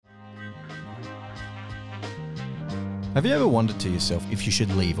Have you ever wondered to yourself if you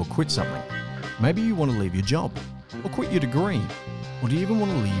should leave or quit something? Maybe you want to leave your job, or quit your degree, or do you even want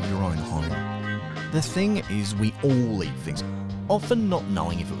to leave your own home? The thing is, we all leave things, often not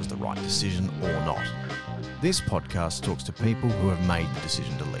knowing if it was the right decision or not. This podcast talks to people who have made the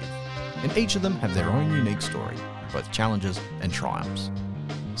decision to leave, and each of them have their own unique story, both challenges and triumphs.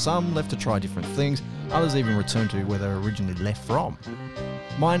 Some left to try different things, others even returned to where they were originally left from.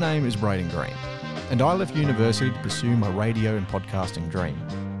 My name is Braden Green, and I left university to pursue my radio and podcasting dream.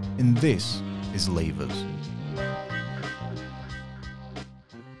 And this is Leavers.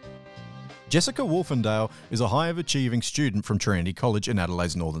 Jessica Wolfendale is a high-achieving student from Trinity College in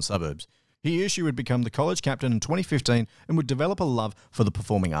Adelaide's northern suburbs. Here she would become the college captain in 2015 and would develop a love for the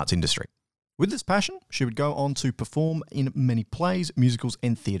performing arts industry. With this passion, she would go on to perform in many plays, musicals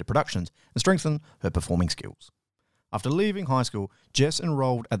and theatre productions and strengthen her performing skills. After leaving high school, Jess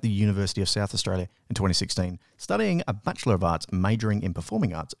enrolled at the University of South Australia in 2016, studying a Bachelor of Arts majoring in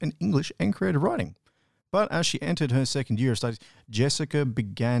Performing Arts in English and Creative Writing. But as she entered her second year of studies, Jessica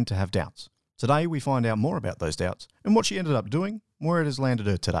began to have doubts. Today, we find out more about those doubts and what she ended up doing, where it has landed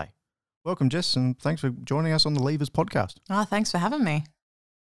her today. Welcome, Jess, and thanks for joining us on the Leavers podcast. Oh, thanks for having me.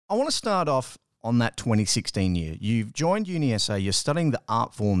 I want to start off on that 2016 year. You've joined UniSA, you're studying the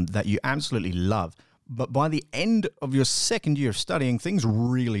art form that you absolutely love, but by the end of your second year of studying, things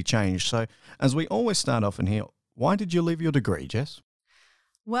really changed. So as we always start off in here, why did you leave your degree, Jess?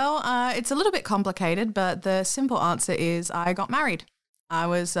 Well, it's a little bit complicated, but the simple answer is I got married. I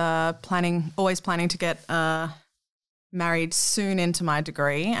was always planning to get married soon into my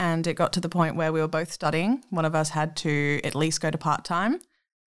degree, and it got to the point where we were both studying. One of us had to at least go to part-time.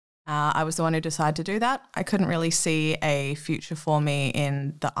 I was the one who decided to do that. I couldn't really see a future for me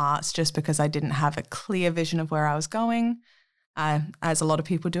in the arts just because I didn't have a clear vision of where I was going. As a lot of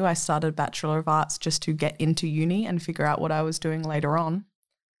people do, I started a Bachelor of Arts just to get into uni and figure out what I was doing later on.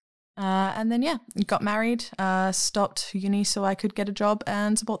 And then, got married, stopped uni so I could get a job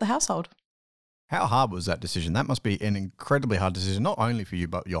and support the household. How hard was that decision? That must be an incredibly hard decision, not only for you,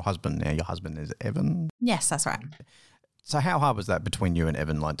 but your husband. Now, your husband is Evan? Yes, that's right. So how hard was that between you and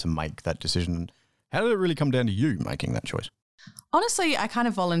Evan, like, to make that decision? How did it really come down to you making that choice? Honestly, I kind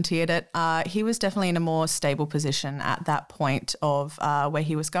of volunteered it. He was definitely in a more stable position at that point of where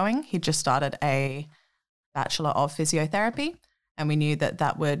he was going. He just started a Bachelor of Physiotherapy, and we knew that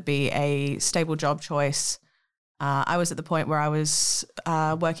that would be a stable job choice. I was at the point where I was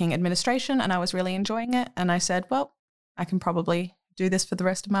working administration and I was really enjoying it. And I said, well, I can probably do this for the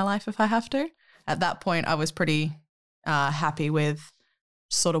rest of my life if I have to. At that point, I was pretty happy with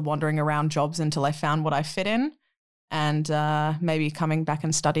sort of wandering around jobs until I found what I fit in, and maybe coming back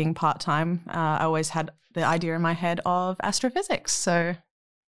and studying part-time. I always had the idea in my head of astrophysics, so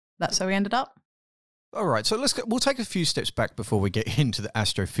that's where we ended up. All right, so we'll take a few steps back before we get into the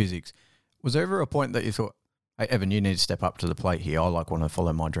astrophysics. Was there ever a point that you thought, hey, Evan, you need to step up to the plate here, I want to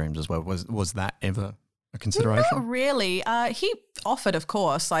follow my dreams as well? Was that ever a consideration? Not really. He offered, of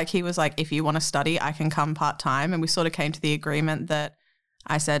course. Like, he was like, if you want to study, I can come part-time. And we sort of came to the agreement that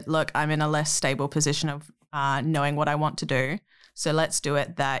I said, look, I'm in a less stable position of knowing what I want to do. So let's do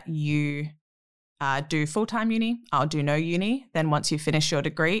it that you do full-time uni, I'll do no uni. Then once you finish your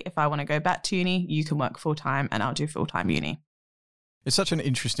degree, if I want to go back to uni, you can work full-time and I'll do full-time uni. It's such an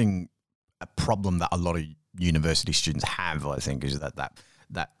interesting problem that a lot of university students have, I think, is that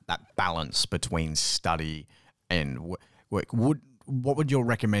balance between study and work. What would your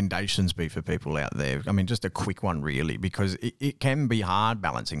recommendations be for people out there? I mean, just a quick one, really, because it can be hard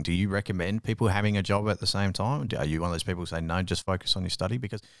balancing. Do you recommend people having a job at the same time? Are you one of those people who say, no, just focus on your study?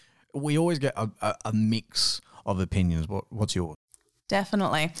 Because we always get a mix of opinions. What's yours?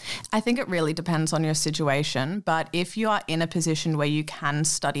 Definitely. I think it really depends on your situation, but if you are in a position where you can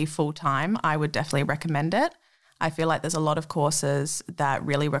study full-time, I would definitely recommend it. I feel like there's a lot of courses that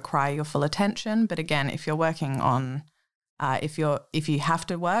really require your full attention. But again, if you're working on, if you have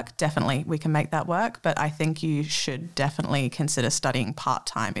to work, definitely we can make that work. But I think you should definitely consider studying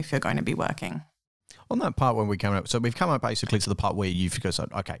part-time if you're going to be working. On that part when we come up, so we've come up basically to the part where you figure,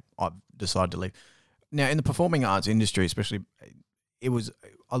 okay, I've decided to leave. Now, in the performing arts industry, especially, it was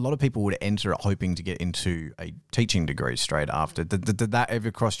a lot of people would enter it hoping to get into a teaching degree straight after. Did that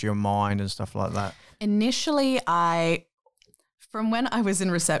ever cross your mind and stuff like that? Initially, from when I was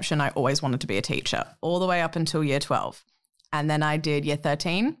in reception, I always wanted to be a teacher all the way up until year 12. And then I did year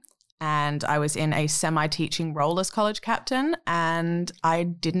 13 and I was in a semi-teaching role as college captain and I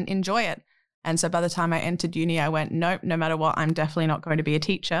didn't enjoy it. And so by the time I entered uni, I went, nope, no matter what, I'm definitely not going to be a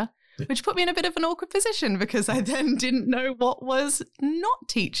teacher. which put me in a bit of an awkward position because I then didn't know what was not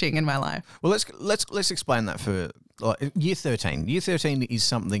teaching in my life. Well, let's explain that for like year 13. Year 13 is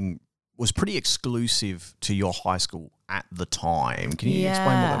something was pretty exclusive to your high school at the time. Can you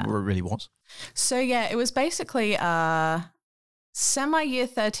explain what it really was? So, it was basically semi-year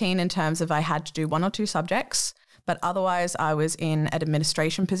 13 in terms of I had to do 1 or 2 subjects, but otherwise I was in an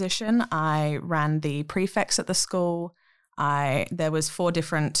administration position. I ran the prefects at the school. There was 4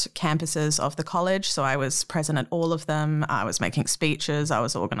 different campuses of the college, so I was present at all of them. I was making speeches. I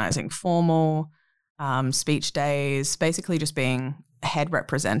was organising formal speech days, basically just being head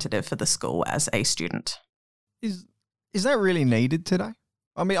representative for the school as a student. Is that really needed today?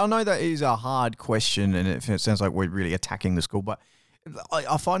 I mean, I know that is a hard question and it sounds like we're really attacking the school, but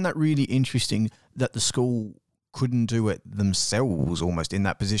I find that really interesting that the school couldn't do it themselves almost in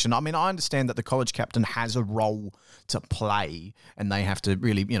that position. I mean, I understand that the college captain has a role to play and they have to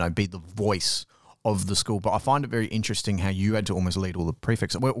really, be the voice of the school, but I find it very interesting how you had to almost lead all the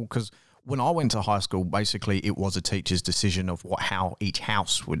prefects. Well, because when I went to high school, basically it was a teacher's decision of how each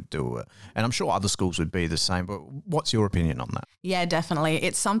house would do it. And I'm sure other schools would be the same, but what's your opinion on that? Yeah, definitely.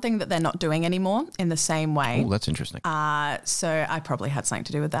 It's something that they're not doing anymore in the same way. Oh, that's interesting. So I probably had something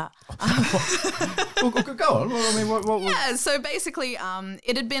to do with that. Go on. I mean, what Yeah, so basically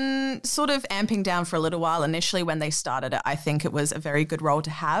it had been sort of amping down for a little while. Initially when they started it, I think it was a very good role to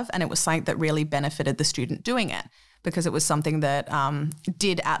have, and it was something that really benefited the student doing it, because it was something that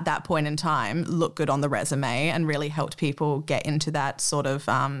did at that point in time look good on the resume and really helped people get into that sort of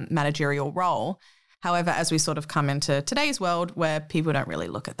managerial role. However, as we sort of come into today's world where people don't really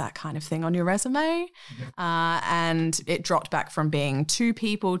look at that kind of thing on your resume, and it dropped back from being 2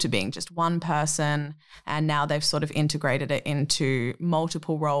 people to being just 1 person, and now they've sort of integrated it into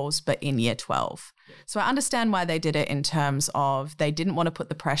multiple roles but in year 12. So I understand why they did it in terms of they didn't want to put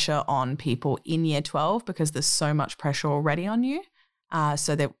the pressure on people in year 12 because there's so much pressure already on you.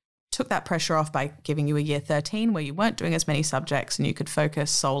 So they took that pressure off by giving you a year 13 where you weren't doing as many subjects and you could focus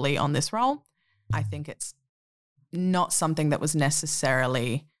solely on this role. I think it's not something that was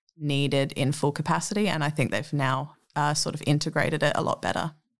necessarily needed in full capacity, and I think they've now sort of integrated it a lot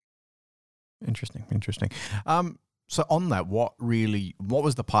better. Interesting. So on that, what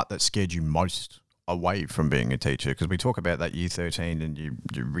was the part that scared you most away from being a teacher? Because we talk about that year 13 and you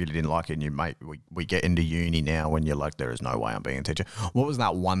really didn't like it, and we get into uni now and you're like, there is no way I'm being a teacher. What was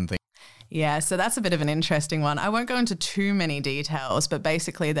that one thing? Yeah, so that's a bit of an interesting one. I won't go into too many details, but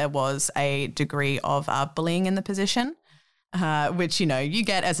basically there was a degree of bullying in the position, which, you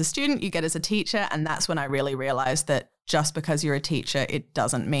get as a student, you get as a teacher, and that's when I really realised that just because you're a teacher, it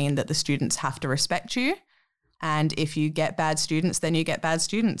doesn't mean that the students have to respect you. And if you get bad students, then you get bad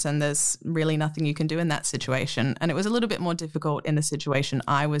students, and there's really nothing you can do in that situation. And it was a little bit more difficult in the situation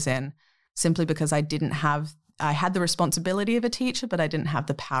I was in, simply because I had the responsibility of a teacher, but I didn't have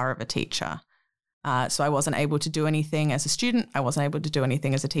the power of a teacher. So I wasn't able to do anything as a student. I wasn't able to do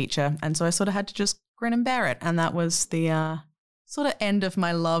anything as a teacher. And so I sort of had to just grin and bear it. And that was the sort of end of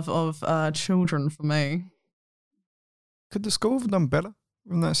my love of children for me. Could the school have done better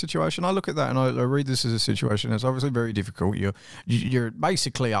in that situation? I look at that and I read this as a situation that's obviously very difficult. You're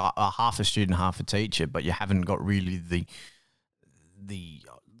basically a half a student, half a teacher, but you haven't got really the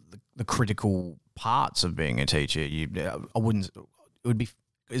critical parts of being a teacher.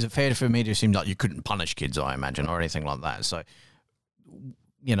 Is it fair for me to assume that you couldn't punish kids, I imagine, or anything like that? So,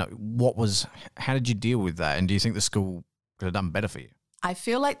 how did you deal with that? And do you think the school could have done better for you? I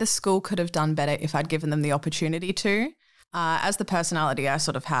feel like the school could have done better if I'd given them the opportunity to. As the personality I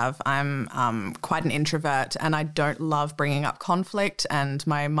sort of have, I'm quite an introvert and I don't love bringing up conflict. And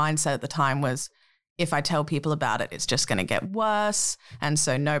my mindset at the time was, if I tell people about it, it's just going to get worse. And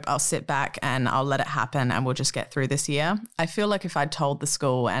so, nope, I'll sit back and I'll let it happen and we'll just get through this year. I feel like if I'd told the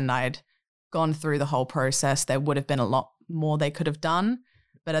school and I'd gone through the whole process, there would have been a lot more they could have done.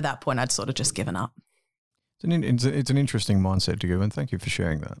 But at that point, I'd sort of just given up. It's an interesting mindset to go, and thank you for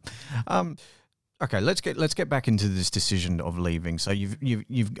sharing that. Okay, let's get back into this decision of leaving. So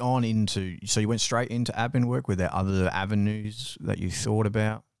you've gone into, so you went straight into admin work. Were there other avenues that you thought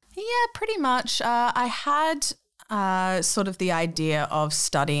about? Yeah, pretty much. I had sort of the idea of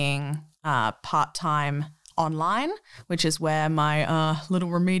studying part-time online, which is where my little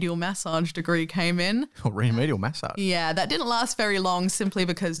remedial massage degree came in. Oh, remedial massage? Yeah, that didn't last very long, simply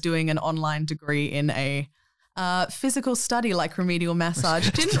because doing an online degree in a physical study like remedial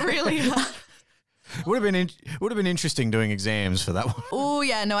massage didn't really... Would have been interesting doing exams for that one. Oh,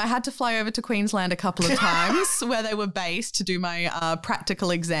 yeah. No, I had to fly over to Queensland a couple of times where they were based to do my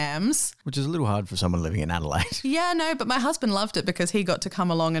practical exams. Which is a little hard for someone living in Adelaide. Yeah, no, but my husband loved it because he got to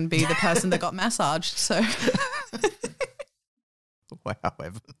come along and be the person that got massaged. So, wow,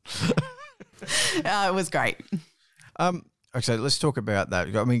 Evan. It was great. Okay, let's talk about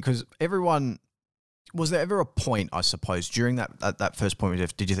that. I mean, because was there ever a point, I suppose, during that first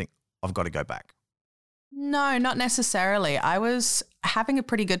point, did you think, I've got to go back? No, not necessarily. I was having a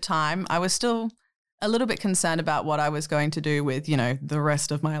pretty good time. I was still a little bit concerned about what I was going to do with, the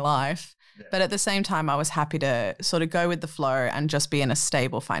rest of my life. Yeah. But at the same time, I was happy to sort of go with the flow and just be in a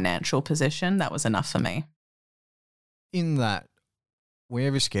stable financial position. That was enough for me. In that, were you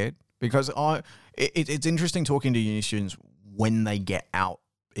ever scared? Because it's interesting talking to uni students when they get out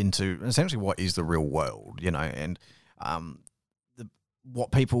into essentially what is the real world, and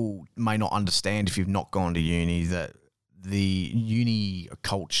what people may not understand if you've not gone to uni, that the uni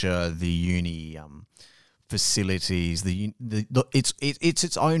culture, the uni facilities, it's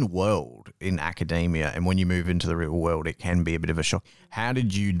its own world in academia, and when you move into the real world, it can be a bit of a shock. How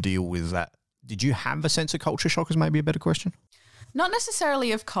did you deal with that? Did you have a sense of culture shock? Is maybe a better question. Not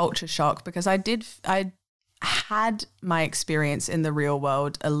necessarily of culture shock, because I had my experience in the real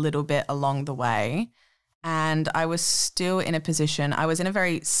world a little bit along the way, and I was still in a position. I was in a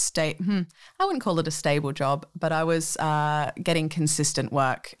very I wouldn't call it a stable job, but I was getting consistent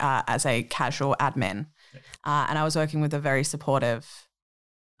work as a casual admin, and I was working with a very supportive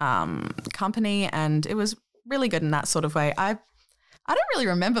company, and it was really good in that sort of way. I don't really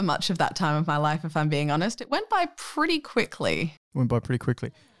remember much of that time of my life, if I'm being honest. It went by pretty quickly.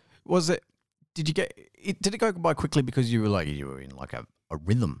 Did it go by quickly because you were in like a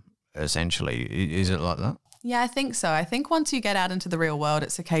rhythm, essentially? Is it like that? Yeah, I think so. I think once you get out into the real world,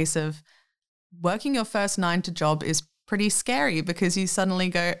 it's a case of working your first 9 to job is pretty scary, because you suddenly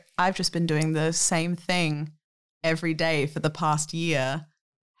go, I've just been doing the same thing every day for the past year.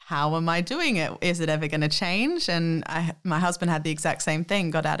 How am I doing it? Is it ever going to change? And my husband had the exact same thing,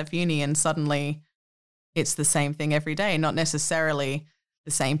 got out of uni, and suddenly it's the same thing every day. Not necessarily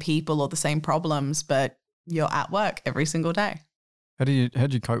the same people or the same problems, but you're at work every single day. How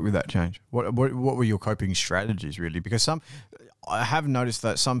did you cope with that change? What were your coping strategies, really? Because I have noticed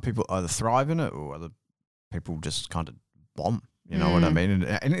that some people either thrive in it, or other people just kind of bomb. You know what I mean?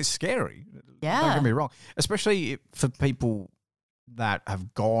 And it's scary. Yeah. Don't get me wrong. Especially for people that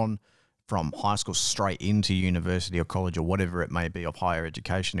have gone from high school straight into university or college or whatever it may be, of higher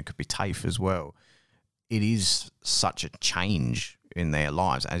education. It could be TAFE as well. It is such a change in their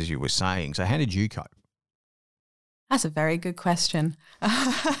lives, as you were saying. So how did you cope? That's a very good question.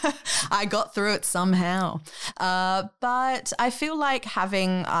 I got through it somehow. But I feel like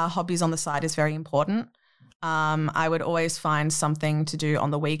having hobbies on the side is very important. I would always find something to do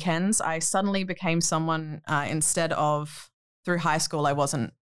on the weekends. I suddenly became someone, instead of through high school, I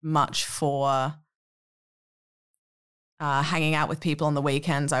wasn't much for hanging out with people on the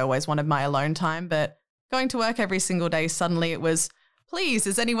weekends. I always wanted my alone time, but going to work every single day, suddenly it was, please,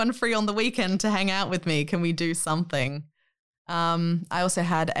 is anyone free on the weekend to hang out with me? Can we do something? I also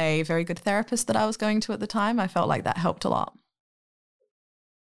had a very good therapist that I was going to at the time. I felt like that helped a lot.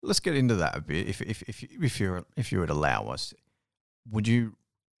 Let's get into that a bit, if you would allow us. Would you,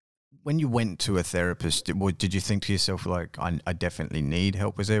 when you went to a therapist, did you think to yourself, like, I definitely need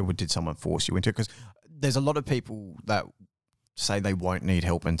help? Did someone force you into it? Because there's a lot of people that say they won't need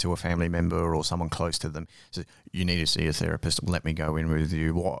help until a family member or someone close to them says, you need to see a therapist, let me go in with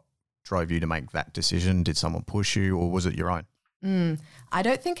you. What drove you to make that decision? Did someone push you, or was it your own? I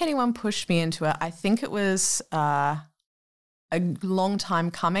don't think anyone pushed me into it. I think it was a long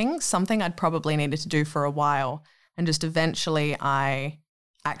time coming, something I'd probably needed to do for a while. And just eventually I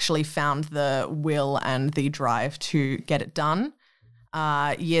actually found the will and the drive to get it done.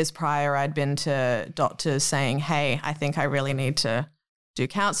 Years prior, I'd been to doctors saying, hey, I think I really need to do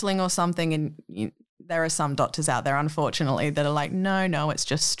counseling or something. And there are some doctors out there, unfortunately, that are like, no, it's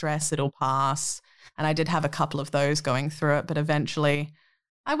just stress, it'll pass. And I did have a couple of those going through it, but eventually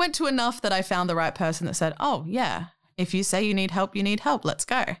I went to enough that I found the right person that said, oh yeah, if you say you need help, let's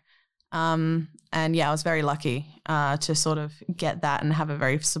go. And yeah, I was very lucky to sort of get that and have a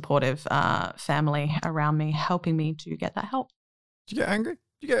very supportive family around me helping me to get that help. Do you get angry?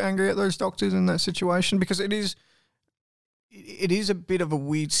 Do you get angry at those doctors in that situation? Because it is a bit of a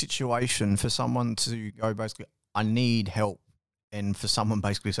weird situation for someone to go, basically, I need help, and for someone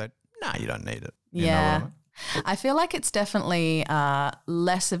basically say, no, you don't need it. You know what I mean? I feel like it's definitely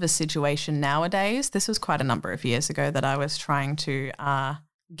less of a situation nowadays. This was quite a number of years ago that I was trying to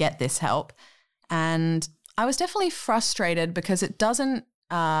get this help. And I was definitely frustrated because it doesn't,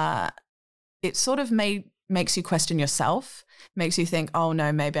 it sort of makes you question yourself, makes you think, oh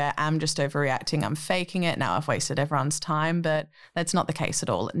no, maybe I am just overreacting. I'm faking it. Now I've wasted everyone's time, but that's not the case at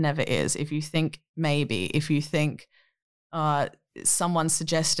all. It never is. If you think someone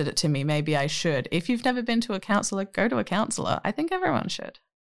suggested it to me, maybe I should. If you've never been to a counsellor, go to a counsellor. I think everyone should.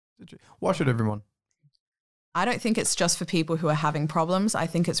 Why should everyone? I don't think it's just for people who are having problems. I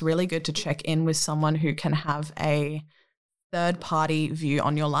think it's really good to check in with someone who can have a third-party view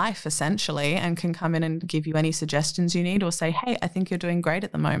on your life, essentially, and can come in and give you any suggestions you need or say, hey, I think you're doing great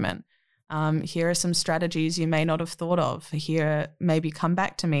at the moment. Here are some strategies you may not have thought of. Here, maybe come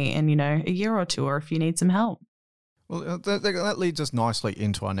back to me in, a year or two, or if you need some help. Well, that leads us nicely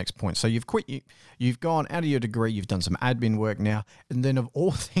into our next point. So you've quit, you've gone out of your degree, you've done some admin work now, and then of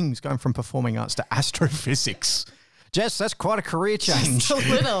all things, going from performing arts to astrophysics. Jess, that's quite a career change. Just a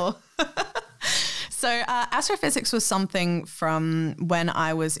little. So astrophysics was something from when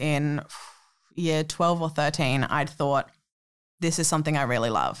I was in year 12 or 13. I'd thought, this is something I really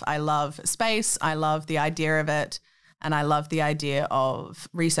love. I love space. I love the idea of it. And I love the idea of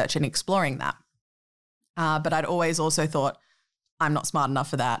research and exploring that. But I'd always also thought, I'm not smart enough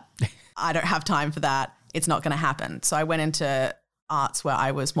for that. I don't have time for that. It's not going to happen. So I went into arts where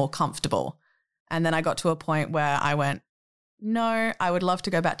I was more comfortable. And then I got to a point where I went, no, I would love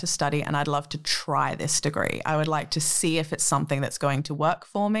to go back to study and I'd love to try this degree. I would like to see if it's something that's going to work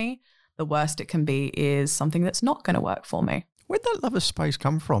for me. The worst it can be is something that's not going to work for me. Where'd that love of space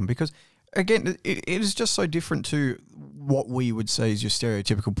come from? Because, again, it is just so different to what we would say is your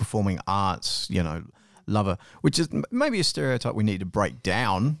stereotypical performing arts, lover, which is maybe a stereotype we need to break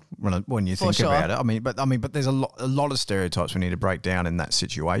down when you think about it. But there's a lot of stereotypes we need to break down in that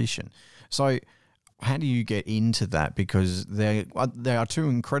situation. So how do you get into that? Because they are two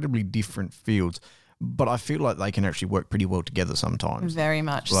incredibly different fields, but I feel like they can actually work pretty well together sometimes. Very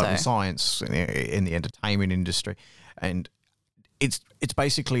much like so. The science in the entertainment industry. And it's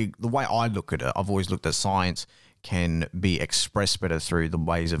basically the way I look at it. I've always looked at science can be expressed better through the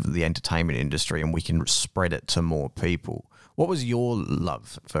ways of the entertainment industry, and we can spread it to more people. What was your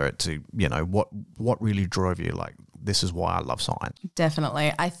love for it to, what really drove you? Like, this is why I love science.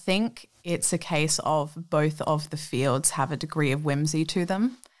 Definitely. I think it's a case of both of the fields have a degree of whimsy to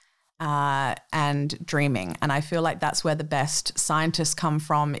them and dreaming. And I feel like that's where the best scientists come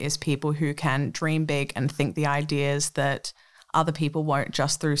from, is people who can dream big and think the ideas that other people won't,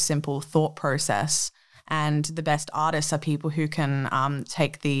 just through simple thought process. And the best artists are people who can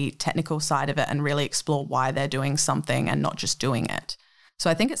take the technical side of it and really explore why they're doing something and not just doing it. So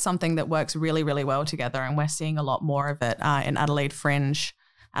I think it's something that works really, really well together, and we're seeing a lot more of it in Adelaide Fringe,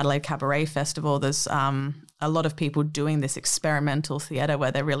 Adelaide Cabaret Festival. There's a lot of people doing this experimental theatre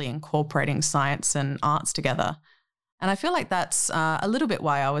where they're really incorporating science and arts together. And I feel like that's a little bit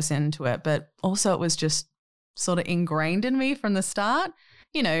why I was into it, but also it was just sort of ingrained in me from the start.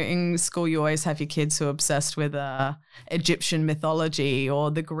 In school you always have your kids who are obsessed with Egyptian mythology or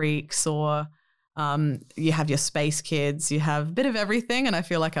the Greeks, or you have your space kids, you have a bit of everything, and I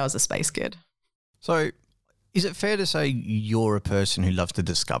feel like I was a space kid. So is it fair to say you're a person who loves to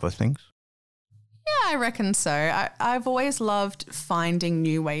discover things? Yeah, I reckon so. I've always loved finding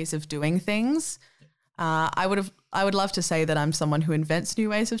new ways of doing things. I would love to say that I'm someone who invents new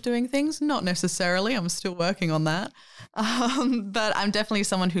ways of doing things. Not necessarily. I'm still working on that. But I'm definitely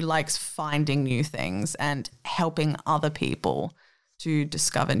someone who likes finding new things and helping other people to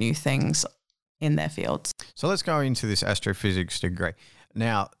discover new things in their fields. So let's go into this astrophysics degree.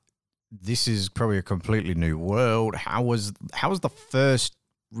 Now, this is probably a completely new world. How was the first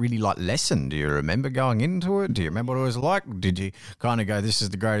really lesson? Do you remember going into it? Do you remember what it was like? Did you kind of go, this is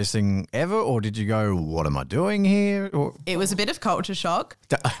the greatest thing ever? Or did you go, what am I doing here? Or it was a bit of culture shock.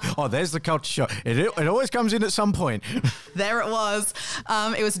 Oh, there's the culture shock. It always comes in at some point. There it was.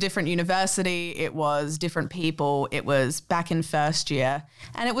 It was a different university. It was different people. It was back in first year.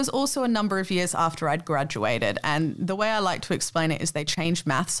 And it was also a number of years after I'd graduated. And the way I like to explain it is they changed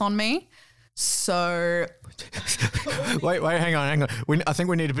maths on me. So wait, hang on. I think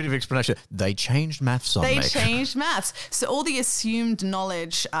we need a bit of explanation. They changed maths on me. They changed maths. So all the assumed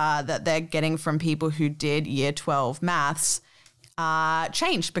knowledge that they're getting from people who did year 12 maths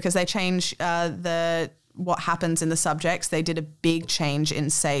changed, because they changed what happens in the subjects. They did a big change in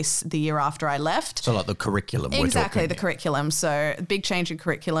SACE the year after I left. So like the curriculum. Exactly, the curriculum. So a big change in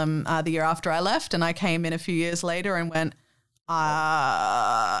curriculum the year after I left, and I came in a few years later and went,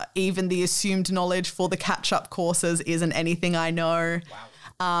 even the assumed knowledge for the catch-up courses isn't anything I know.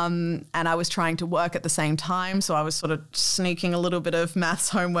 Wow. And I was trying to work at the same time, so I was sort of sneaking a little bit of maths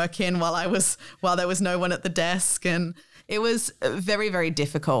homework in while there was no one at the desk, and it was very, very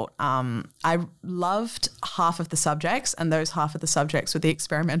difficult. I loved half of the subjects, and those half of the subjects were the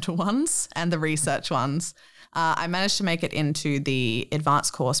experimental ones and the research ones. I managed to make it into the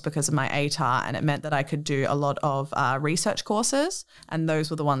advanced course because of my ATAR, and it meant that I could do a lot of research courses, and those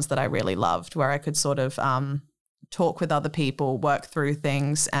were the ones that I really loved, where I could sort of talk with other people, work through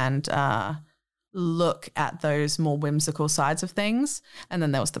things, and look at those more whimsical sides of things. And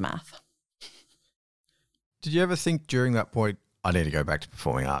then there was the math. Did you ever think during that point, I need to go back to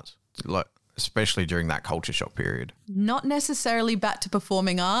performing arts? Like, especially during that culture shock period? Not necessarily back to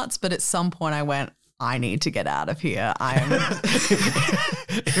performing arts, but at some point I went, I need to get out of here.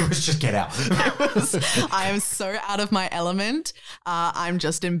 It was just get out. I am so out of my element. I'm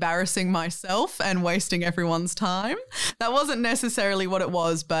just embarrassing myself and wasting everyone's time. That wasn't necessarily what it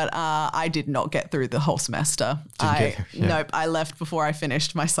was, but I did not get through the whole semester. Nope, I left before I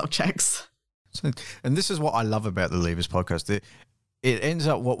finished my subjects. And this is what I love about the Leavers podcast. It ends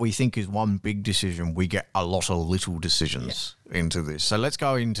up what we think is one big decision. We get a lot of little decisions into this. So let's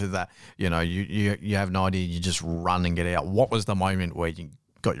go into that. You know, you have an idea, you just run and get out. What was the moment where you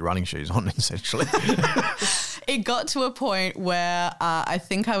got your running shoes on, essentially? It got to a point where I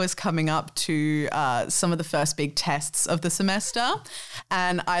think I was coming up to some of the first big tests of the semester,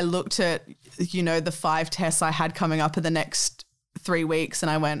 and I looked at, the 5 tests I had coming up in the next 3 weeks,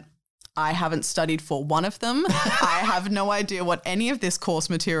 and I went, I haven't studied for one of them. I have no idea what any of this course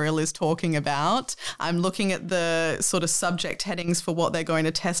material is talking about. I'm looking at the sort of subject headings for what they're going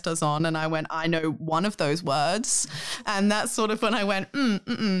to test us on, and I went, I know one of those words. And that's sort of when I went,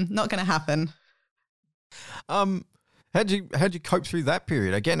 not going to happen. How'd you cope through that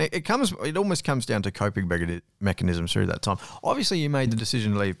period? Again, it almost comes down to coping mechanisms through that time. Obviously, you made the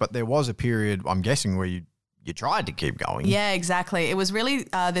decision to leave, but there was a period, I'm guessing, where you tried to keep going. Yeah, exactly. It was really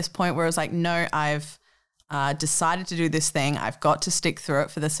this point where I was like, no, I've decided to do this thing. I've got to stick through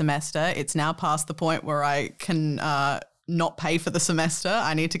it for the semester. It's now past the point where I can not pay for the semester.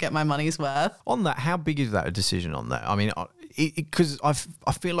 I need to get my money's worth. On that, how big is that a decision on that? I mean, because I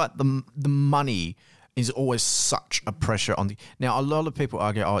feel like the money is always such a pressure on the... Now, a lot of people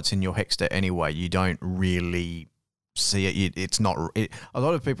argue, it's in your HECS debt anyway. You don't really see it. It's not... a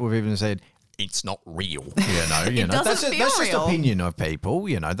lot of people have even said... It's not real, That's just opinion of people,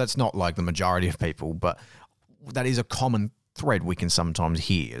 that's not like the majority of people, but that is a common thread we can sometimes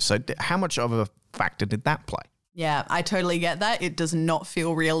hear. So how much of a factor did that play? Yeah, I totally get that. It does not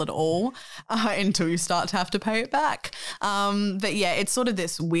feel real at all until you start to have to pay it back. But yeah, it's sort of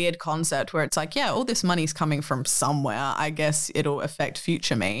this weird concept where it's like, yeah, all this money's coming from somewhere. I guess it'll affect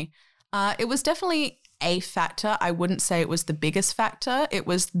future me. It was definitely a factor. I wouldn't say it was the biggest factor. It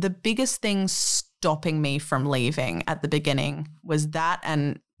was the biggest thing stopping me from leaving at the beginning was that,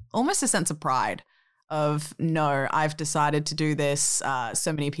 and almost a sense of pride of, no, I've decided to do this.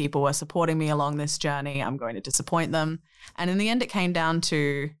 So many people are supporting me along this journey. I'm going to disappoint them. And in the end, it came down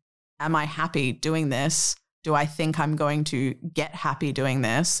to, am I happy doing this? Do I think I'm going to get happy doing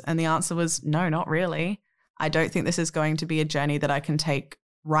this? And the answer was no, not really. I don't think this is going to be a journey that I can take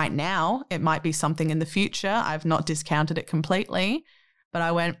right now. It might be something in the future. I've not discounted it completely, but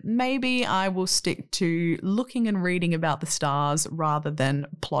I went, maybe I will stick to looking and reading about the stars rather than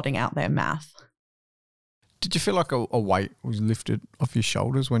plotting out their math. Did you feel like a weight was lifted off your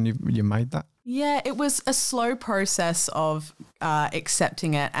shoulders when you made that? Yeah, it was a slow process of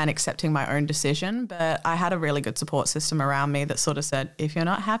accepting it and accepting my own decision, but I had a really good support system around me that sort of said, if you're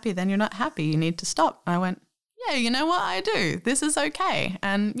not happy, then you're not happy. You need to stop. And I went, yeah, you know what? I do. This is okay.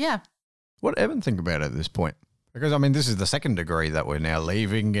 And yeah. What did Evan think about it at this point? Because, I mean, this is the second degree that we're now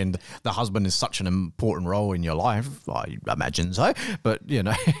leaving, and the husband is such an important role in your life. I imagine so. But,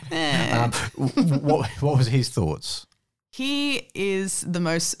 what was his thoughts? He is the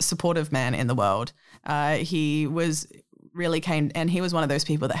most supportive man in the world. He was really keen, and he was one of those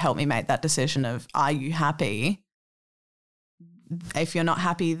people that helped me make that decision of, are you happy? If you're not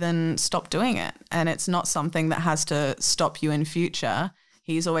happy, then stop doing it. And it's not something that has to stop you in future.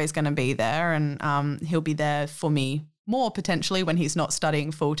 He's always going to be there, and he'll be there for me more potentially when he's not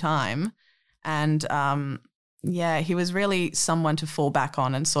studying full time. And he was really someone to fall back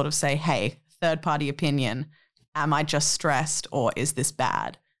on and sort of say, hey, third party opinion, am I just stressed or is this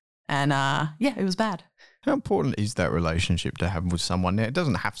bad? And it was bad. How important is that relationship to have with someone? Now, it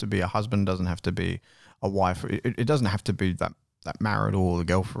doesn't have to be a husband, doesn't have to be a wife. It doesn't have to be that marital or the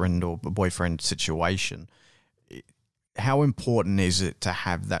girlfriend or boyfriend situation. How important is it to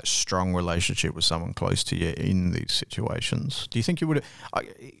have that strong relationship with someone close to you in these situations? Do you think you would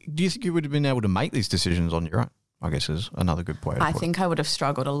have been able to make these decisions on your own? I guess is another good way. I think I would have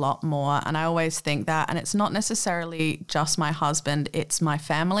struggled a lot more. And I always think that, and it's not necessarily just my husband, it's my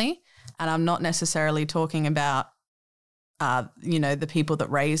family. And I'm not necessarily talking about the people that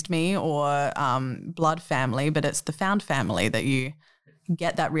raised me or blood family, but it's the found family that you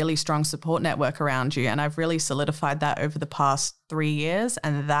get that really strong support network around you. And I've really solidified that over the past 3 years.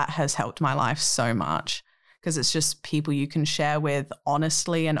 And that has helped my life so much because it's just people you can share with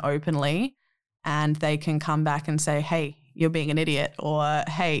honestly and openly. And they can come back and say, hey, you're being an idiot, or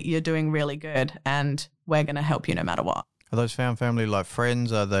hey, you're doing really good. And we're going to help you no matter what. Are those found family like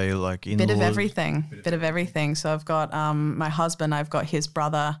friends? Are they like in-laws? Bit of everything. So I've got my husband, I've got his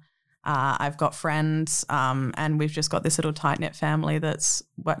brother, I've got friends, and we've just got this little tight-knit family that's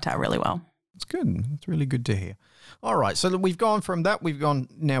worked out really well. That's good. That's really good to hear. All right, so we've gone from that. We've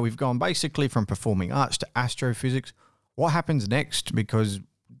gone basically from performing arts to astrophysics. What happens next? Because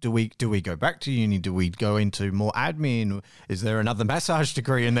do we go back to uni? Do we go into more admin? Is there another massage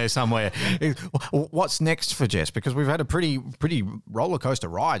degree in there somewhere? What's next for Jess? Because we've had a pretty roller coaster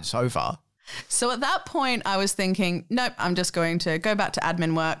ride so far. So at that point, I was thinking, nope, I'm just going to go back to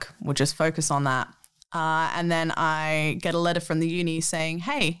admin work. We'll just focus on that. And then I get a letter from the uni saying,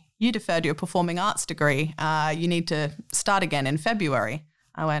 hey, you deferred your performing arts degree. You need to start again in February.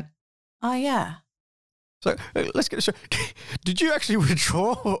 I went, oh, yeah. So let's get so did you actually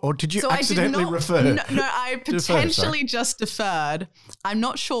withdraw or did you accidentally refer? No, I potentially just deferred. I'm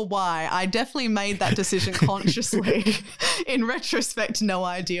not sure why. I definitely made that decision consciously. In retrospect, no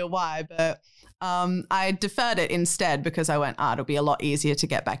idea why, but I deferred it instead because I went, it'll be a lot easier to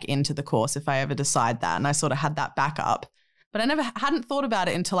get back into the course if I ever decide that. And I sort of had that backup. But I hadn't thought about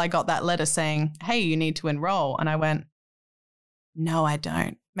it until I got that letter saying, hey, you need to enroll. And I went, no, I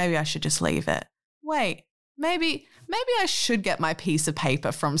don't. Maybe I should just leave it. Wait. Maybe I should get my piece of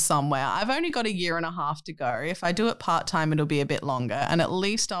paper from somewhere. I've only got 1.5 years to go. If I do it part-time, it'll be a bit longer. And at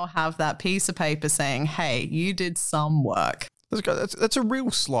least I'll have that piece of paper saying, hey, you did some work. That's a real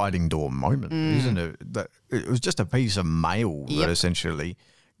sliding door moment, isn't it? That it was just a piece of mail that essentially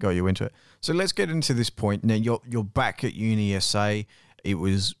got you into it. So let's get into this point. Now you're back at Uni SA.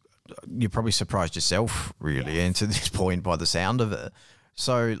 You're probably surprised yourself really into this point by the sound of it.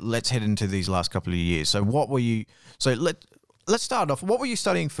 So let's head into these last couple of years. So let's start off. What were you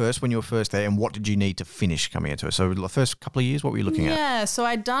studying first when you were first there, and what did you need to finish coming into it? So the first couple of years, what were you looking at? Yeah, so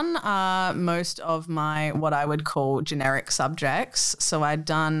I'd done most of my what I would call generic subjects. So I'd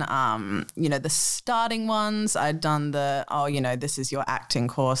done, the starting ones. I'd done this is your acting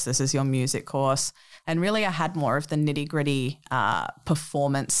course, this is your music course. And really I had more of the nitty-gritty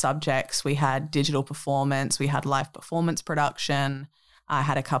performance subjects. We had digital performance, we had live performance production. I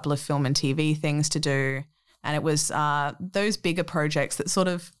had a couple of film and TV things to do. And it was those bigger projects that sort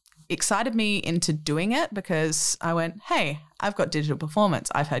of excited me into doing it because I went, hey, I've got digital performance.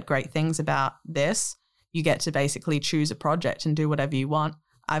 I've heard great things about this. You get to basically choose a project and do whatever you want.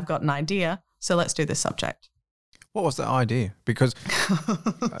 I've got an idea, so let's do this subject. What was the idea? Because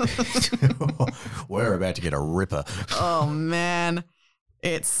we're about to get a ripper. Oh, man.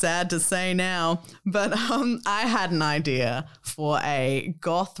 It's sad to say now, but I had an idea for a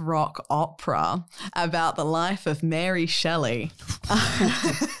goth rock opera about the life of Mary Shelley.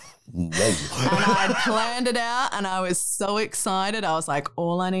 And I'd planned it out and I was so excited. I was like,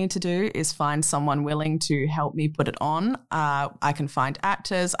 all I need to do is find someone willing to help me put it on. I can find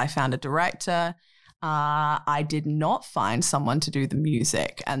actors. I found a director. I did not find someone to do the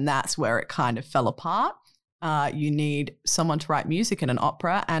music, and that's where it kind of fell apart. You need someone to write music in an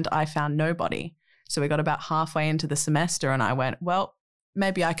opera, and I found nobody. So we got about halfway into the semester and I went, well,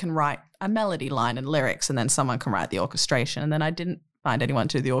 maybe I can write a melody line and lyrics and then someone can write the orchestration. And then I didn't find anyone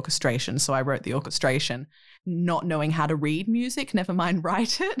to do the orchestration, so I wrote the orchestration, not knowing how to read music, never mind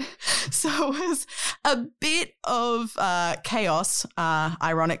write it. So it was a bit of chaos,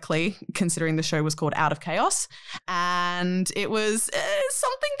 ironically, considering the show was called Out of Chaos. And it was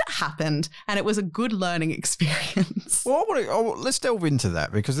something that happened, and it was a good learning experience. Well, let's delve into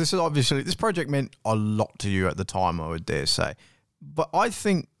that, because this project meant a lot to you at the time, I would dare say. But I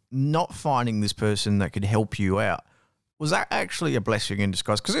think not finding this person that could help you out, was that actually a blessing in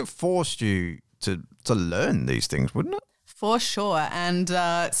disguise? Because it forced you to learn these things, wouldn't it? For sure. And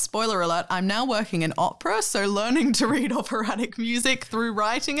spoiler alert, I'm now working in opera, so learning to read operatic music through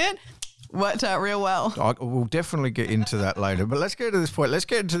writing it worked out real well. We'll definitely get into that later. But let's get to this point. Let's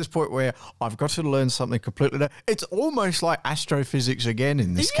get into this point where I've got to learn something completely new. It's almost like astrophysics again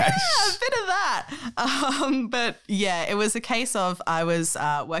in this case. Yeah, a bit of that. But yeah, it was a case of I was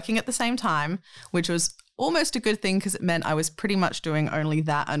working at the same time, which was almost a good thing because it meant I was pretty much doing only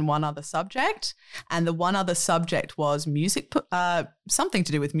that and one other subject. And the one other subject was music, something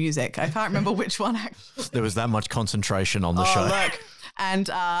to do with music. I can't remember which one actually. There was that much concentration on the show. Look. And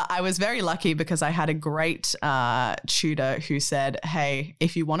I was very lucky because I had a great tutor who said, hey,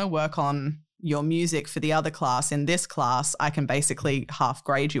 if you want to work on your music for the other class in this class, I can basically half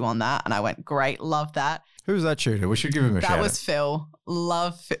grade you on that. And I went, great, love that. Who was that tutor? We should give him a shout out. That was Phil.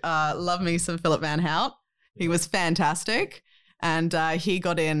 Love me some Philip Van Hout. He was fantastic. And he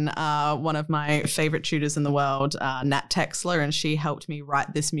got in one of my favorite tutors in the world, Nat Texler, and she helped me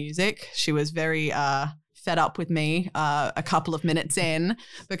write this music. She was very fed up with me a couple of minutes in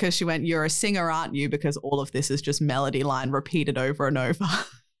because she went, you're a singer, aren't you? Because all of this is just melody line repeated over and over.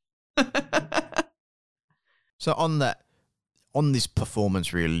 So on this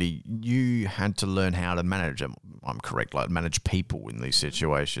performance, really, you had to learn how to manage them. I'm correct, like manage people in these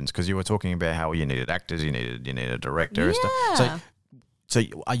situations, because you were talking about how you needed actors, you needed a director and stuff. So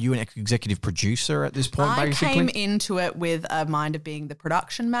are you an executive producer at this point, basically? I came into it with a mind of being the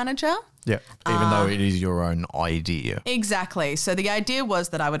production manager. Yeah, even though it is your own idea. Exactly. So the idea was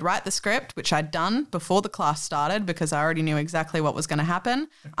that I would write the script, which I'd done before the class started because I already knew exactly what was going to happen.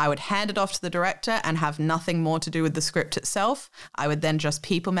 I would hand it off to the director and have nothing more to do with the script itself. I would then just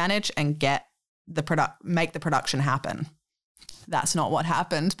people manage and make the production happen. That's not what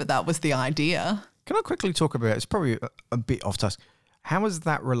happened, but that was the idea. Can I quickly talk about, it's probably a bit off task, how is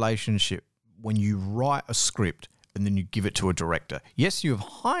that relationship when you write a script and then you give it to a director? Yes, you have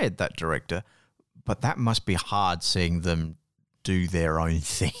hired that director, but that must be hard seeing them do their own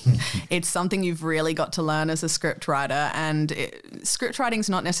thing. It's something you've really got to learn as a script writer, and script writing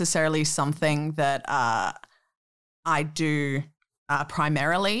is not necessarily something that I do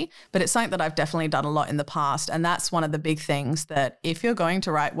primarily, but it's something that I've definitely done a lot in the past. And that's one of the big things, that if you're going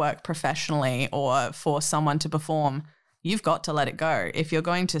to write work professionally or for someone to perform, you've got to let it go. If you're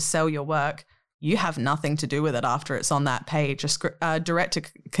going to sell your work, you have nothing to do with it after it's on that page. A director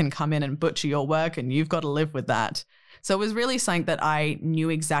can come in and butcher your work and you've got to live with that. So it was really something that I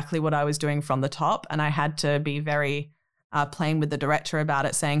knew exactly what I was doing from the top, and I had to be very plain with the director about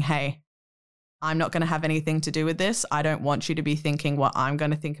it, saying, hey, I'm not going to have anything to do with this. I don't want you to be thinking what I'm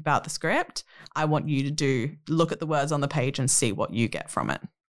going to think about the script. I want you to look at the words on the page and see what you get from it.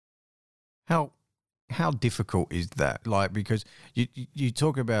 How difficult is that? Like, because you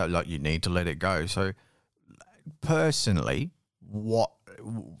talk about like you need to let it go. So personally, what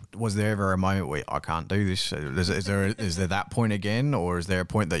was there ever a moment where I can't do this? Is there that point again, or is there a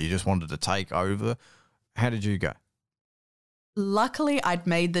point that you just wanted to take over? How did you go? Luckily, I'd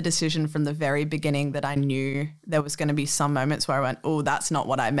made the decision from the very beginning that I knew there was going to be some moments where I went, oh, that's not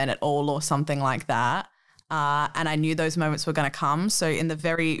what I meant at all, or something like that. And I knew those moments were going to come. So in the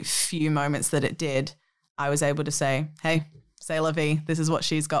very few moments that it did, I was able to say, hey, c'est la vie, this is what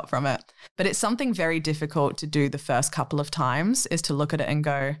she's got from it. But it's something very difficult to do the first couple of times, is to look at it and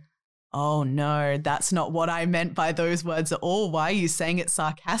go, oh no, that's not what I meant by those words at all. Why are you saying it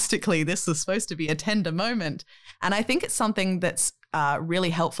sarcastically? This was supposed to be a tender moment. And I think it's something that's really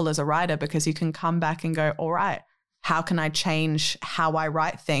helpful as a writer, because you can come back and go, all right, how can I change how I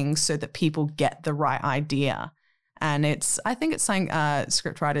write things so that people get the right idea? And I think it's something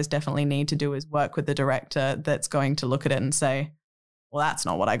script writers definitely need to do, is work with the director that's going to look at it and say, well, that's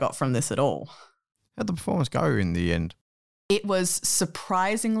not what I got from this at all. How'd the performance go in the end? It was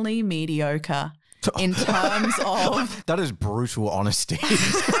surprisingly mediocre in terms of... That is brutal honesty.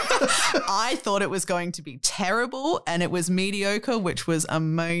 I thought it was going to be terrible, and it was mediocre, which was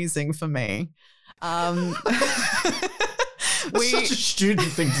amazing for me. That's such a student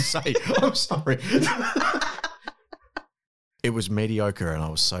thing to say. I'm sorry. It was mediocre, and I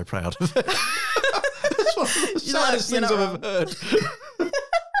was so proud of it. That's one of the saddest things I've ever heard.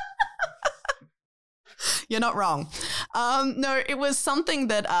 You're not wrong. No, it was something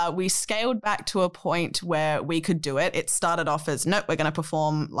that we scaled back to a point where we could do it. It started off as, nope, we're going to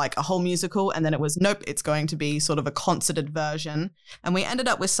perform like a whole musical. And then it was, nope, it's going to be sort of a concerted version. And we ended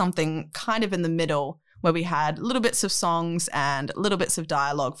up with something kind of in the middle, where we had little bits of songs and little bits of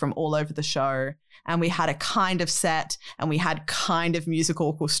dialogue from all over the show. And we had a kind of set, and we had kind of music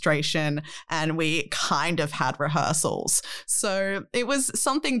orchestration, and we kind of had rehearsals. So it was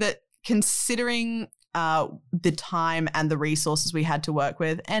something that, considering the time and the resources we had to work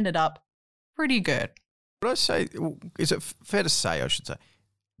with, ended up pretty good. Would I say, is it fair to say, I should say,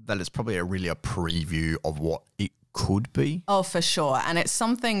 that it's probably a preview of what it could be? Oh, for sure. And it's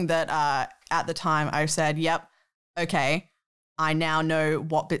something that at the time I said, yep, okay, I now know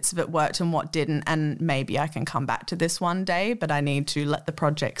what bits of it worked and what didn't, and maybe I can come back to this one day, but I need to let the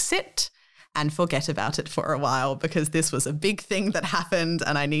project sit and forget about it for a while, because this was a big thing that happened,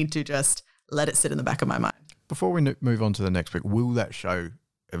 and I need to just let it sit in the back of my mind. Before we move on to the next bit, will that show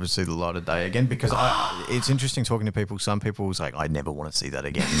ever see the light of day again? Because it's interesting talking to people. Some people was like, I never want to see that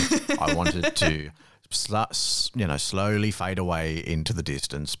again. I wanted to, slowly fade away into the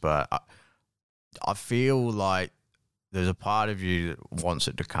distance. But I feel like there's a part of you that wants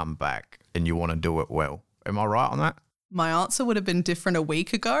it to come back and you want to do it well. Am I right on that? My answer would have been different a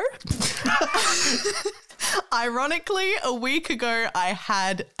week ago. Ironically, a week ago, I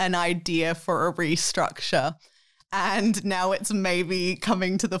had an idea for a restructure, and now it's maybe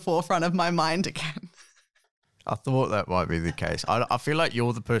coming to the forefront of my mind again. I thought that might be the case. I feel like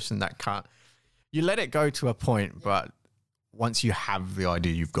you're the person that can't. You let it go to a point, but once you have the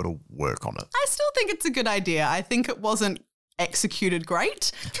idea, you've got to work on it. I still think it's a good idea. I think it wasn't executed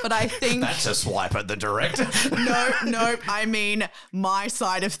great, but I think that's a swipe at the director. No, I mean my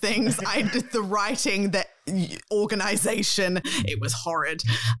side of things. I did the writing, the organization. It was horrid,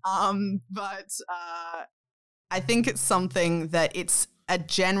 but I think it's something that it's a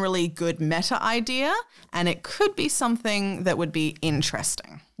generally good meta idea, and it could be something that would be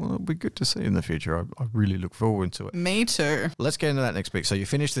interesting. Well, it'll be good to see in the future. I really look forward to it. Me too. Let's get into that next bit. So you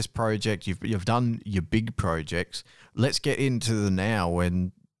finished this project. You've done your big projects. Let's get into the now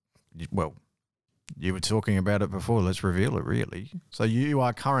when, well, you were talking about it before. Let's reveal it, really. So you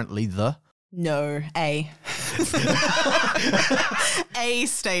are currently a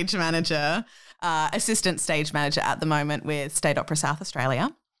stage manager, assistant stage manager at the moment with State Opera South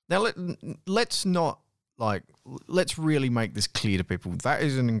Australia. Now, let's really make this clear to people. That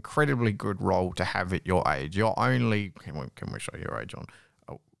is an incredibly good role to have at your age. You're only, can we show your age on?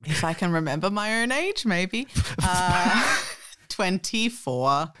 Oh. If I can remember my own age, maybe.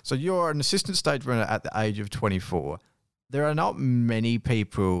 24. So you're an assistant stage manager at the age of 24. There are not many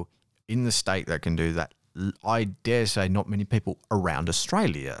people in the state that can do that. I dare say not many people around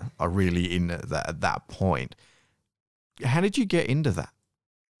Australia are really in at that point. How did you get into that?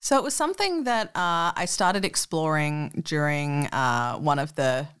 So it was something that I started exploring during one of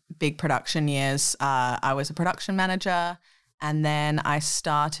the big production years. I was a production manager, and then I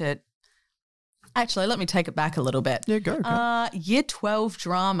started... Actually, let me take it back a little bit. Yeah, go. Year 12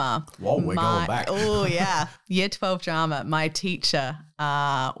 drama. Whoa, we're going back. Oh, yeah. Year 12 drama. My teacher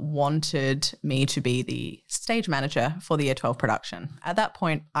wanted me to be the stage manager for the Year 12 production. At that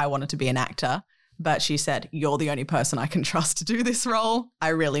point, I wanted to be an actor, but she said, you're the only person I can trust to do this role. I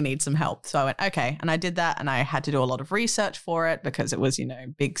really need some help. So I went, okay. And I did that, and I had to do a lot of research for it because it was,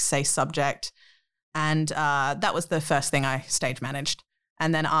 big, say, subject. And that was the first thing I stage managed.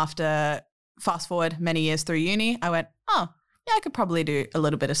 And then after... fast forward many years through uni, I went, oh, yeah, I could probably do a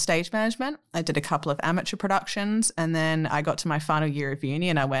little bit of stage management. I did a couple of amateur productions, and then I got to my final year of uni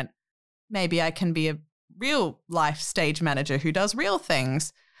and I went, maybe I can be a real life stage manager who does real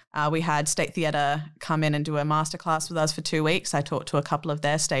things. We had State Theatre come in and do a masterclass with us for 2 weeks. I talked to a couple of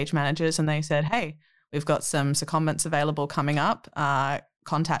their stage managers and they said, hey, we've got some secondments available coming up.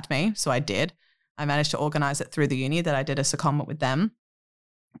 Contact me. So I did. I managed to organise it through the uni that I did a secondment with them.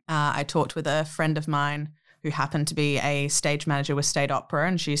 I talked with a friend of mine who happened to be a stage manager with State Opera,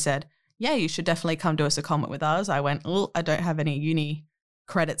 and she said, yeah, you should definitely come do a secondment with us. I went, I don't have any uni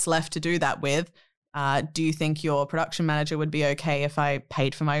credits left to do that with. Do you think your production manager would be okay if I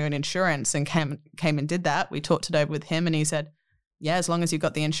paid for my own insurance? And came and did that. We talked it over with him and he said, yeah, as long as you've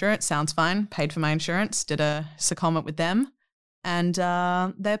got the insurance, sounds fine. Paid for my insurance, did a secondment with them. And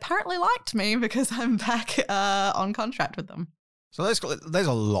they apparently liked me because I'm back on contract with them. So there's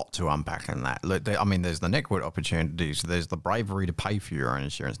a lot to unpack in that. Look, there's the network opportunities. There's the bravery to pay for your own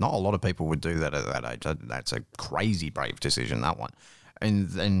insurance. Not a lot of people would do that at that age. That's a crazy brave decision, that one. And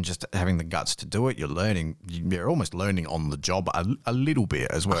then just having the guts to do it, you're almost learning on the job a little bit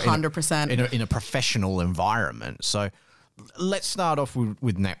as well. 100%. In a professional environment. So let's start off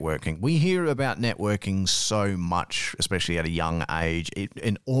with networking. We hear about networking so much, especially at a young age,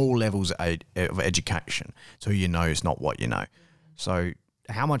 in all levels of education. So you know it's not what you know. So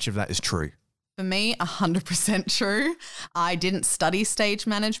how much of that is true? For me, 100% true. I didn't study stage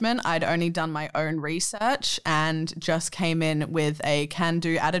management. I'd only done my own research and just came in with a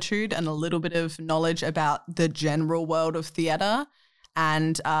can-do attitude and a little bit of knowledge about the general world of theatre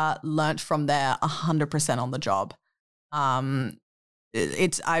and learnt from there 100% on the job.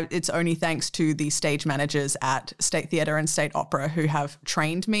 It's only thanks to the stage managers at State Theatre and State Opera who have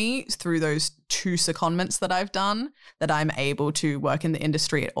trained me through those 2 secondments that I've done that I'm able to work in the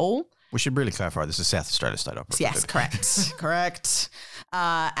industry at all. We should really clarify this is South Australia State Opera. Yes, correct. Correct.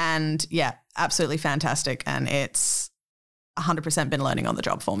 And yeah, absolutely fantastic. And it's 100% been learning on the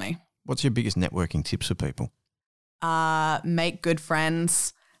job for me. What's your biggest networking tips for people? Make good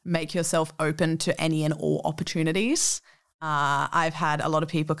friends, make yourself open to any and all opportunities. I've had a lot of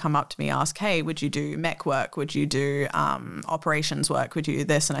people come up to me, ask, hey, would you do mech work? Would you do operations work? Would you do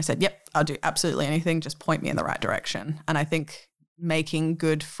this? And I said, yep, I'll do absolutely anything. Just point me in the right direction. And I think making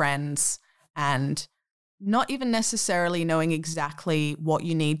good friends and not even necessarily knowing exactly what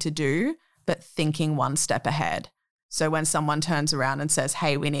you need to do, but thinking one step ahead. So when someone turns around and says,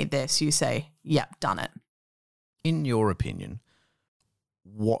 hey, we need this, you say, yep, done it. In your opinion,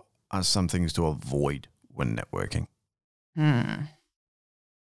 what are some things to avoid when networking?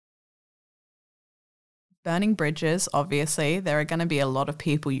 Burning bridges, obviously. There are going to be a lot of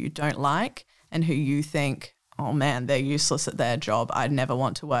people you don't like and who you think, oh man, they're useless at their job. I'd never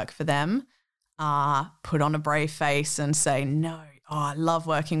want to work for them. Put on a brave face and say, no, I love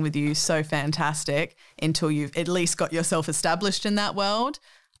working with you, so fantastic, until you've at least got yourself established in that world.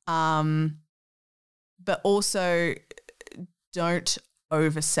 But also don't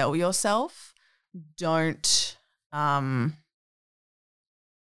oversell yourself. Don't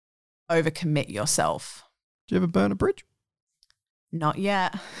overcommit yourself. Do you ever burn a bridge? Not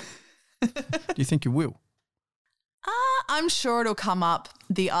yet. Do you think you will? I'm sure it'll come up.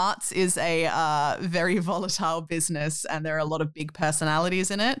 The arts is a very volatile business and there are a lot of big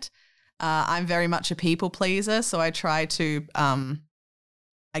personalities in it. I'm very much a people pleaser, so I try to,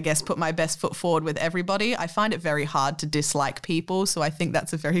 put my best foot forward with everybody. I find it very hard to dislike people, so I think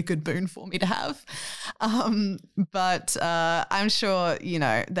that's a very good boon for me to have. But I'm sure,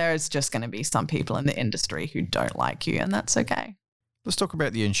 there's just going to be some people in the industry who don't like you, and that's okay. Let's talk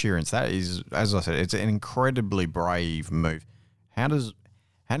about the insurance. That is, as I said, it's an incredibly brave move. How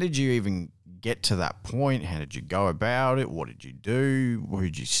did you even get to that point? How did you go about it? What did you do? Who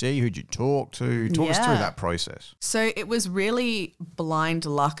did you see? Who did you talk to? Talk us through that process. So it was really blind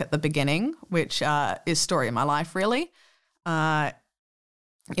luck at the beginning, which is story of my life, really. It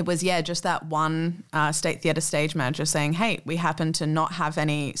was, just that one State Theatre stage manager saying, hey, we happen to not have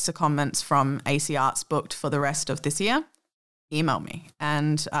any secondments from AC Arts booked for the rest of this year. Email me.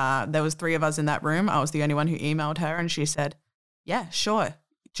 And there was 3 of us in that room. I was the only one who emailed her, and she said, yeah, sure.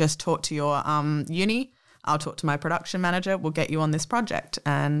 Just talk to your uni. I'll talk to my production manager. We'll get you on this project.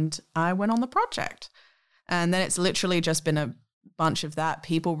 And I went on the project. And then it's literally just been a bunch of that.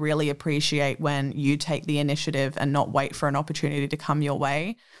 People really appreciate when you take the initiative and not wait for an opportunity to come your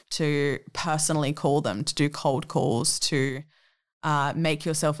way, to personally call them, to do cold calls, to make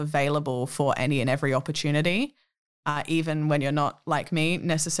yourself available for any and every opportunity. Even when you're not, like me,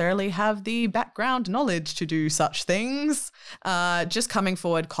 necessarily have the background knowledge to do such things, just coming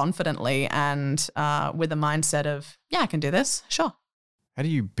forward confidently and with a mindset of, yeah, I can do this, sure. How do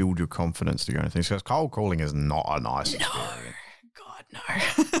you build your confidence to go into things? Because cold calling is not a nice experience. God, no.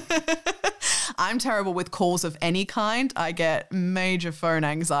 I'm terrible with calls of any kind. I get major phone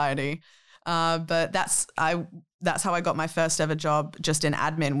anxiety. But that's how I got my first ever job just in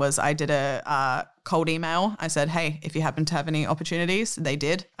admin. Was I did a cold email. I said, hey, if you happen to have any opportunities, they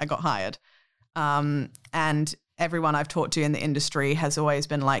did. I got hired. And everyone I've talked to in the industry has always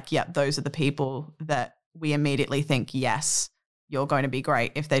been like, yep, those are the people that we immediately think, yes, you're going to be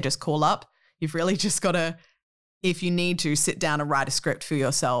great. If they just call up, you've really just got to, if you need to, sit down and write a script for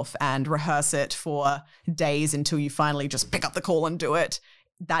yourself and rehearse it for days until you finally just pick up the call and do it.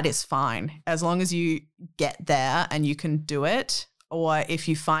 That is fine. As long as you get there and you can do it, or if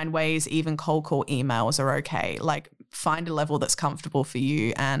you find ways, even cold call emails are okay. Like, find a level that's comfortable for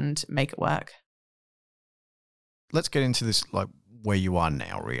you and make it work. Let's get into this, like where you are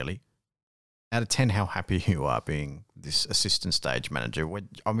now, really. Out of 10, how happy you are being this assistant stage manager?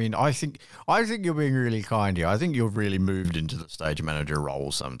 I mean, I think you're being really kind here. I think you've really moved into the stage manager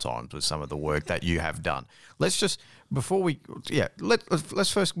role sometimes with some of the work that you have done. Let's just, before we,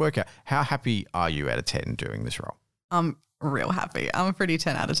 let's first work out, how happy are you out of 10 doing this role? I'm real happy. I'm a pretty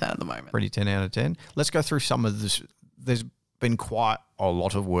 10 out of 10 at the moment. Pretty 10 out of 10. Let's go through some of this. There's been quite a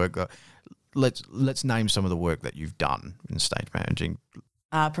lot of work. Let's name some of the work that you've done in stage managing.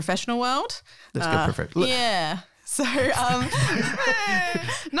 Professional world. Let's go professional. Yeah. So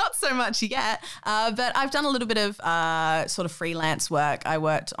not so much yet, but I've done a little bit of sort of freelance work. I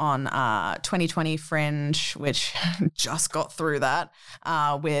worked on 2020 Fringe, which just got through that,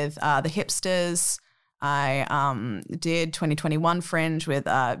 with the Hipsters. I did 2021 Fringe with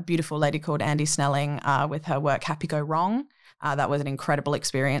a beautiful lady called Andy Snelling with her work Happy Go Wrong. That was an incredible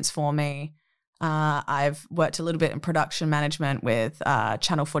experience for me. I've worked a little bit in production management with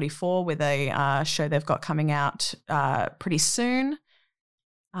Channel 44 with a show they've got coming out pretty soon.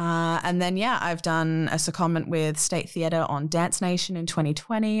 And then, I've done a secondment with State Theatre on Dance Nation in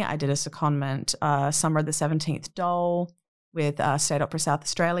 2020. I did a secondment Summer of the 17th Doll with State Opera South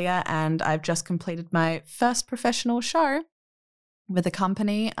Australia. And I've just completed my first professional show with a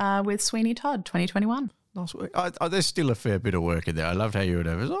company with Sweeney Todd, 2021. Nice work. There's still a fair bit of work in there. I loved how you would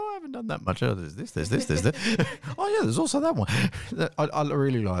have, I haven't done that much. Oh, there's this, there's that. Oh, yeah, there's also that one. I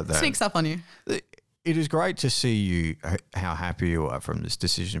really like that. Sneaks up on you. It is great to see you, how happy you are from this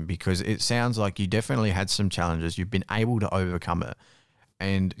decision, because it sounds like you definitely had some challenges. You've been able to overcome it.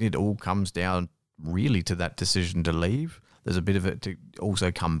 And it all comes down really to that decision to leave. There's a bit of it to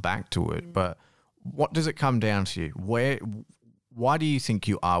also come back to it. But what does it come down to? Why do you think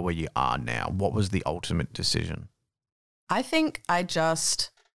you are where you are now? What was the ultimate decision? I think I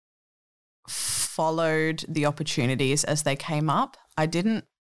just followed the opportunities as they came up. I didn't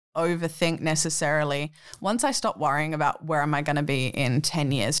overthink necessarily. Once I stopped worrying about where am I going to be in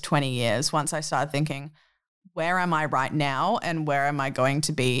 10 years, 20 years, once I started thinking, where am I right now and where am I going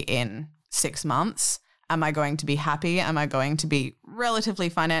to be in 6 months? Am I going to be happy? Am I going to be relatively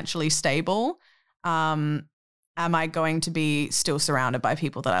financially stable? Am I going to be still surrounded by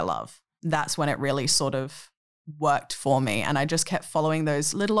people that I love? That's when it really sort of worked for me. And I just kept following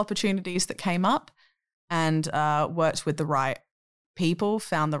those little opportunities that came up and worked with the right people,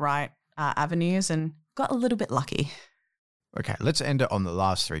 found the right avenues and got a little bit lucky. Okay, let's end it on the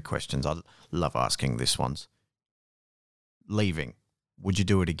last 3 questions. I love asking this ones. Leaving. Would you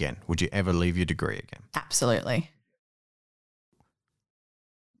do it again? Would you ever leave your degree again? Absolutely.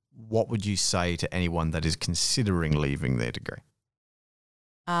 What would you say to anyone that is considering leaving their degree?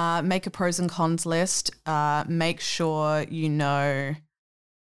 Make a pros and cons list. Make sure you know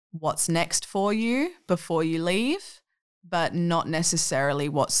what's next for you before you leave, but not necessarily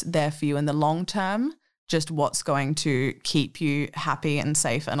what's there for you in the long term, just what's going to keep you happy and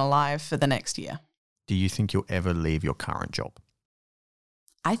safe and alive for the next year. Do you think you'll ever leave your current job?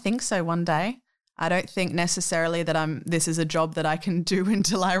 I think so one day. I don't think necessarily that this is a job that I can do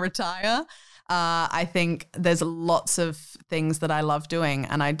until I retire. I think there's lots of things that I love doing,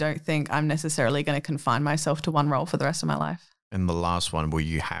 and I don't think I'm necessarily going to confine myself to one role for the rest of my life. And the last one, will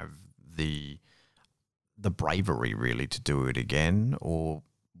you have the bravery really to do it again, or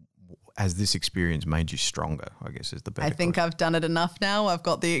has this experience made you stronger, I guess is the better I think question. I've done it enough now. I've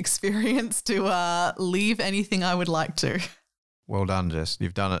got the experience to leave anything I would like to. Well done, Jess.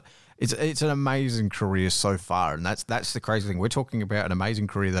 You've done it. It's an amazing career so far, and that's the crazy thing. We're talking about an amazing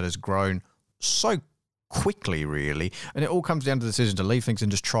career that has grown so quickly, really, and it all comes down to the decision to leave things and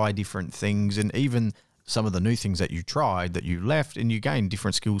just try different things, and even some of the new things that you tried, that you left, and you gained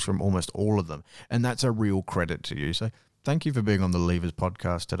different skills from almost all of them, and that's a real credit to you. So thank you for being on the Leavers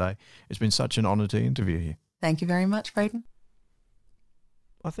podcast today. It's been such an honour to interview you. Thank you very much, Braden.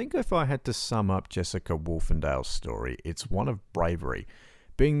 I think if I had to sum up Jessica Wolfendale's story, it's one of bravery.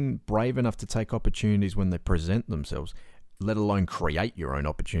 Being brave enough to take opportunities when they present themselves, let alone create your own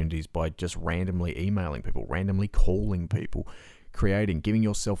opportunities by just randomly emailing people, randomly calling people, giving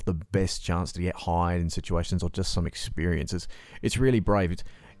yourself the best chance to get hired in situations or just some experiences. It's really brave.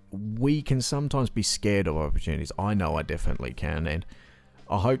 We can sometimes be scared of opportunities. I know I definitely can, and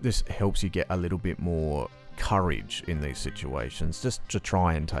I hope this helps you get a little bit more courage in these situations, just to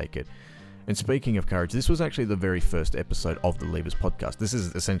try and take it. And speaking of courage, this was actually the very first episode of the Leavers podcast. This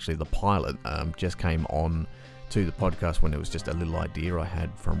is essentially the pilot. Jess came on to the podcast when it was just a little idea I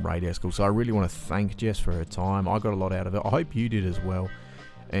had from radio school. So I really want to thank Jess for her time. I got a lot out of it. I hope you did as well.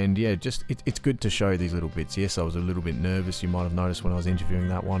 And yeah, just it's good to show these little bits. Yes, I was a little bit nervous. You might have noticed when I was interviewing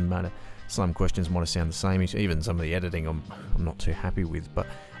that one matter. Some questions might have sounded the same. Even some of the editing I'm not too happy with. But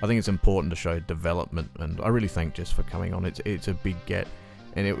I think it's important to show development. And I really thank Jess for coming on. It's a big get.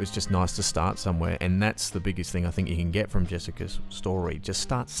 And it was just nice to start somewhere. And that's the biggest thing I think you can get from Jessica's story. Just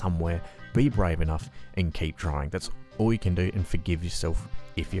start somewhere, be brave enough, and keep trying. That's all you can do, and forgive yourself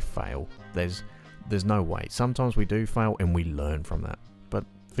if you fail. There's no way. Sometimes we do fail and we learn from that. But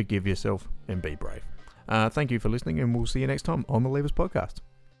forgive yourself and be brave. Thank you for listening, and we'll see you next time on the Leavers Podcast.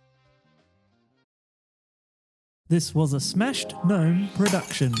 This was a Smashed Gnome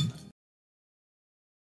production.